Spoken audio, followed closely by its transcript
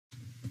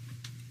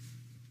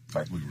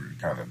like we were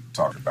kind of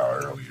talking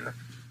about earlier,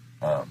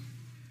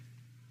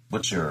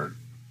 what's your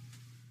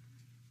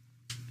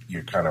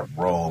kind of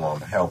role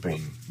on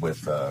helping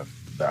with the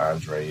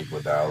Andre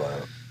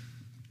Iguodala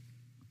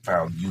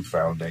Youth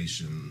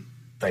Foundation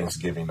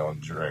Thanksgiving on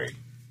Dre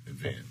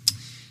event?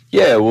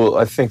 Yeah, well,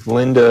 I think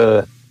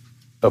Linda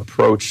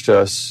approached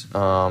us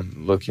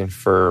looking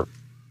for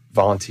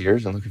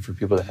volunteers and looking for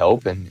people to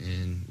help.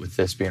 And with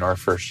this being our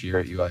first year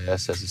at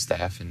UIS as a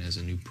staff and as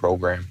a new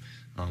program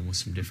with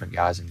some different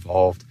guys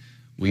involved,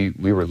 we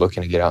were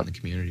looking to get out in the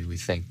community. We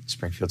think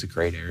Springfield's a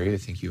great area. I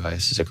think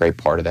UIS is a great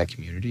part of that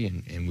community,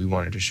 and we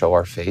wanted to show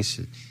our face,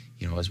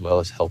 as well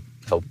as help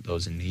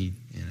those in need.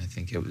 And I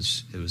think it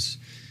was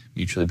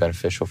mutually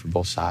beneficial for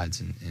both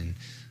sides. And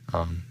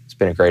it's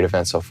been a great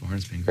event so far, and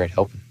it's been great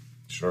helping.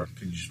 Sure.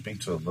 Could you speak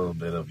to a little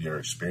bit of your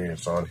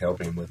experience on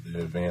helping with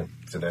the event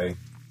today?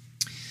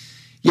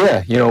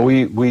 Yeah,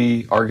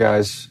 our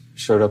guys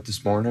showed up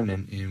this morning,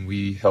 and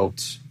we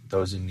helped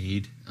those in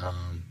need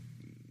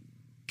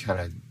kind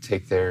of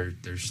take their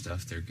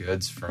stuff, their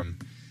goods from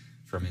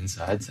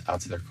inside out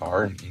to their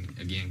car, and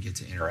again get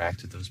to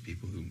interact with those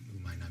people who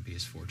might not be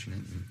as fortunate,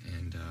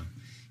 and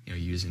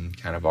using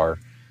kind of our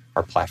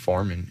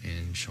platform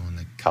and showing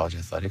that college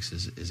athletics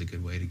is a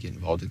good way to get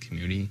involved in the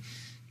community,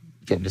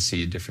 getting to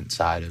see a different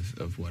side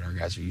of what our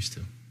guys are used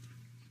to.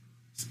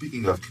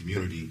 Speaking of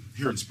community,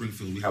 here in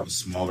Springfield, we have a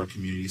smaller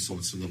community, so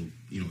it's a little,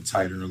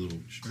 tighter, a little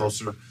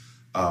closer.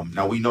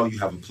 Now, we know you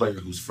have a player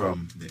who's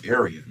from the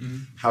area. Mm-hmm.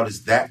 How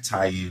does that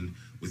tie in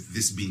with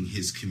this being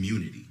his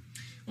community?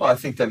 Well, I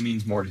think that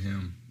means more to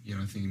him.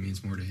 I think it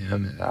means more to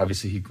him.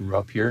 Obviously, he grew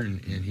up here,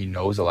 and he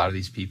knows a lot of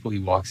these people. He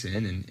walks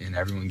in, and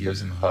everyone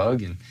gives him a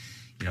hug, and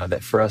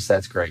that for us,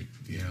 that's great.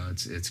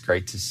 It's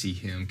great to see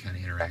him kind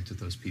of interact with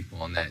those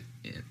people on that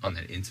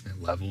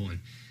intimate level, and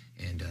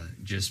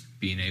just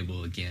being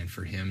able, again,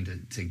 for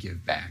him to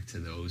give back to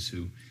those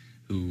who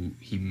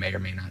he may or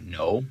may not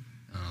know,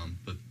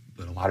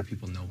 but a lot of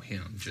people know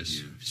him,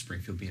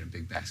 Springfield being a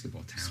big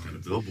basketball town. He's got a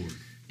billboard.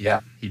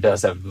 Yeah, he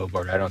does have a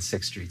billboard right on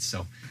 6th Street,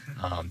 so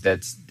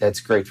that's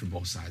great for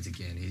both sides.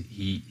 Again,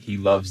 he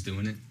loves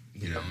doing it,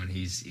 and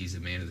he's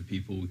a man of the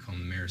people. We call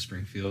him the mayor of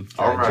Springfield,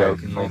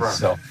 jokingly. Right.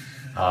 So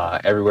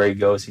everywhere he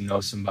goes, he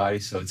knows somebody,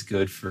 so it's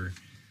good for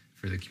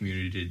the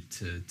community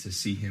to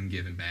see him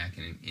giving back,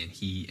 and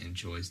he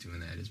enjoys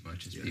doing that as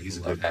much as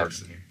people love having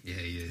him here.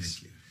 Yeah, he is.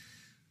 Thank you.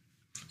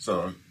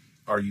 So,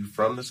 are you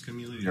from this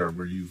community, or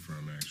were you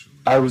from actually?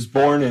 I was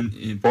born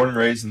and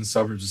raised in the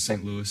suburbs of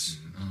St. Louis.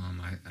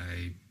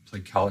 I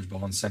played college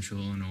ball in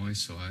Central Illinois,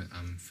 so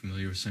I'm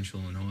familiar with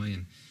Central Illinois,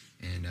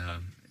 and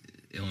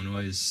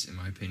Illinois is, in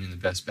my opinion, the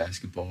best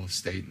basketball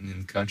state in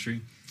the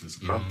country.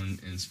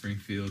 And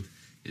Springfield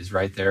is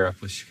right there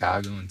up with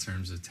Chicago in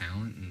terms of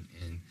talent,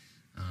 and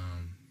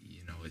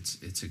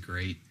it's a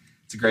great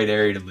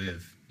area to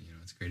live.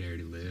 It's a great area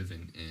to live,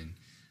 and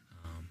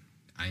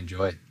I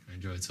enjoy it. I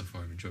enjoy it so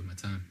far. I've enjoyed my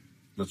time.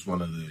 What's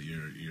one of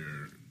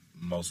your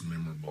most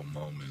memorable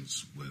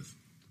moments with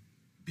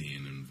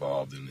being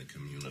involved in the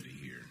community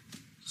here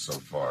so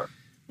far?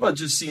 Well,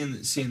 just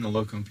seeing the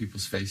look on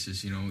people's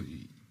faces. You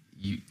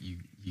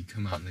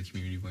come out in the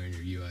community wearing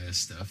your UIS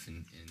stuff,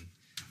 and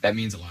that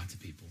means a lot to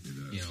people.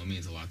 It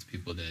means a lot to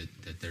people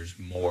that there's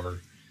more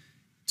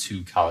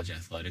to college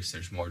athletics.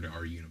 There's more to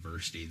our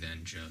university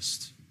than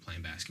just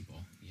playing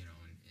basketball.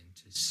 And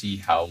to see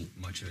how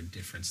much of a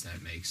difference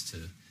that makes to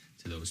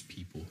those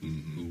people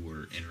who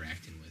we're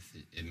interacting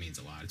with, it means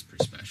a lot. It's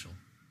pretty special.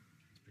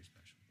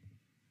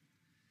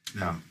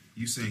 Now,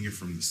 you saying you're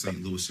from the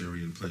St. Louis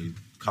area and played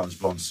college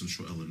ball in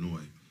Central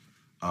Illinois.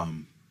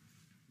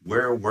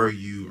 Where were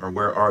you, or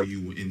where are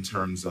you in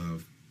terms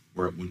of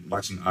when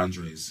watching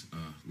Andre's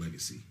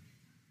legacy?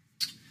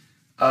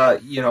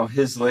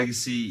 His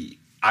legacy,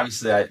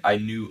 obviously I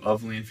knew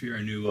of Lanphier.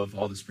 I knew of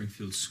all the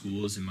Springfield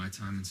schools in my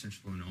time in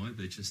Central Illinois,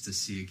 but just to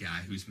see a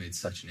guy who's made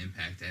such an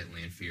impact at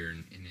Lanphier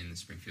and in the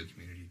Springfield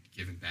community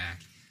giving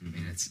back, I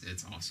mean,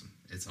 it's awesome.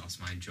 It's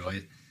awesome. I enjoy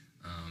it.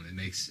 It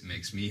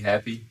makes me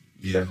happy.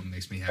 It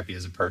makes me happy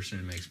as a person.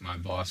 It makes my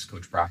boss,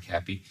 Coach Brock,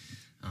 happy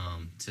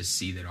to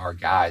see that our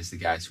guys, the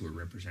guys who are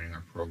representing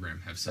our program,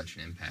 have such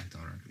an impact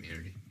on our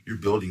community. You're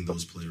building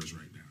those players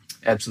right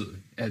now.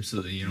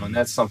 Absolutely. And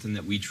that's something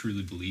that we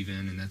truly believe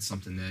in, and that's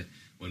something that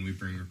when we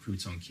bring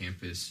recruits on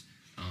campus,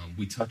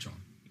 we touch on.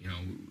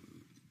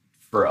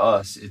 For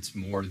us, it's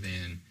more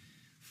than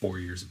 4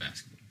 years of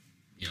basketball.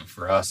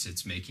 For us,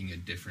 it's making a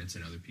difference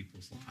in other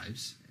people's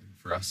lives. And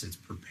for us, it's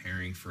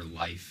preparing for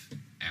life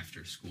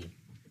after school.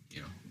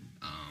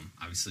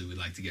 Obviously, we'd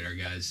like to get our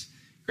guys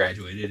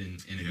graduated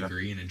and a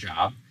degree and a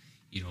job,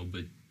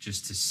 but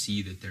just to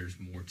see that there's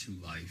more to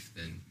life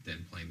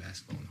than playing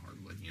basketball in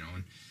hardwood,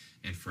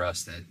 and for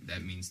us,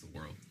 that means the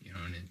world,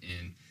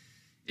 and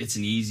it's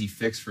an easy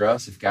fix for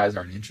us if guys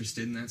aren't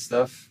interested in that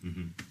stuff.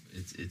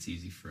 It's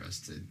easy for us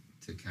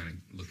to kind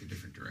of look a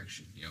different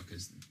direction,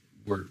 because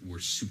we're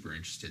super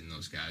interested in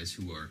those guys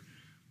who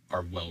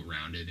are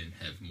well-rounded and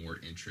have more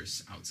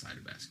interests outside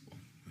of basketball.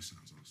 That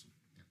sounds awesome.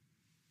 Yeah.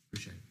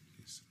 Appreciate it.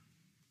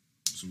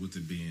 So with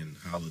it being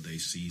holiday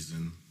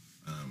season,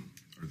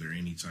 Are there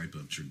any type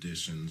of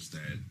traditions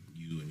that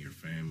you and your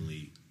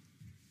family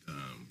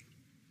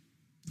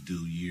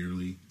do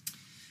yearly?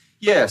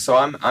 Yeah, so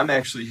I'm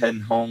actually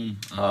heading home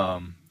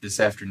this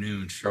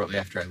afternoon, shortly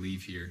after I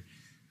leave here.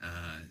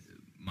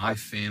 My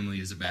family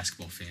is a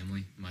basketball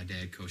family. My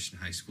dad coached in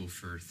high school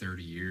for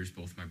 30 years.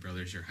 Both my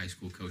brothers are high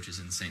school coaches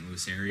in the St.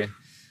 Louis area.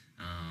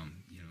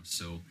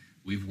 So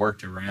we've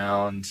worked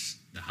around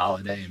the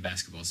holiday and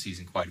basketball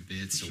season quite a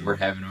bit. So we're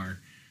having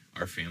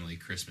our family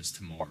Christmas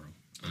tomorrow.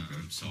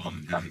 So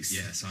I'm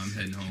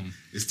heading home.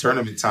 It's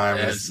tournament time.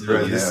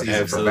 Absolutely. This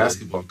season for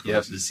basketball coaches.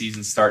 Yep, the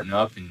season's starting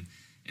up and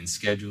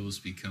schedules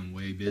become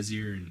way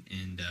busier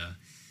and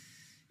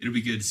it'll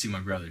be good to see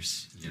my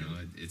brothers.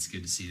 It's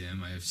good to see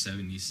them. I have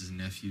 7 nieces and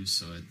nephews,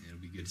 so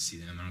it'll be good to see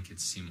them. I don't get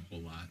to see them a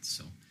whole lot,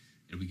 so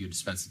it'll be good to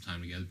spend some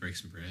time together, break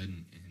some bread,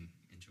 and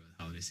enjoy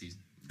the holiday season.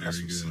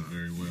 Very good,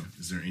 very well.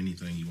 Is there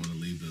anything you want to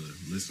leave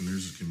the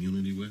listeners or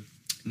community with?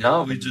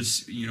 No, we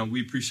just,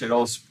 we appreciate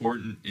all the support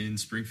in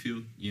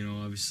Springfield.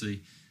 Obviously,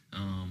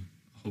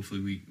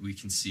 hopefully we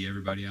can see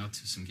everybody out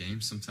to some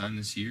games sometime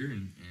this year,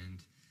 and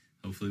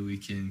hopefully we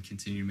can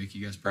continue to make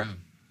you guys proud.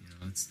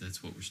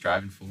 That's what we're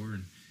striving for,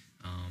 and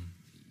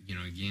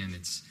again,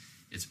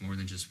 it's more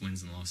than just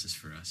wins and losses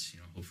for us.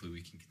 Hopefully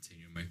we can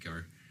continue to make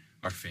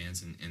our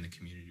fans and the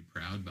community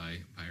proud by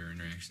our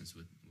interactions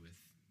with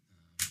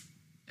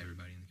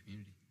everybody in the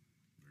community.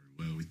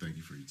 Very well. We thank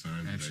you for your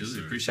time. Absolutely.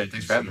 Today, Appreciate it.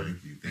 Thanks for having me.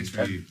 Thanks for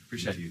having me.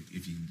 Appreciate it.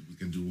 If you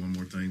can do one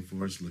more thing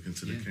for us, look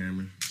into the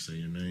camera, say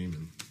your name,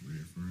 and where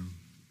you're from.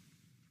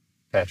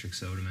 Patrick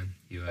Soderman,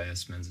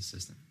 UIS men's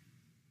assistant.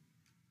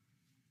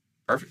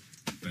 Perfect.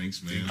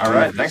 Thanks, man. All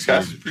right. Thanks,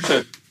 guys.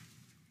 Appreciate it.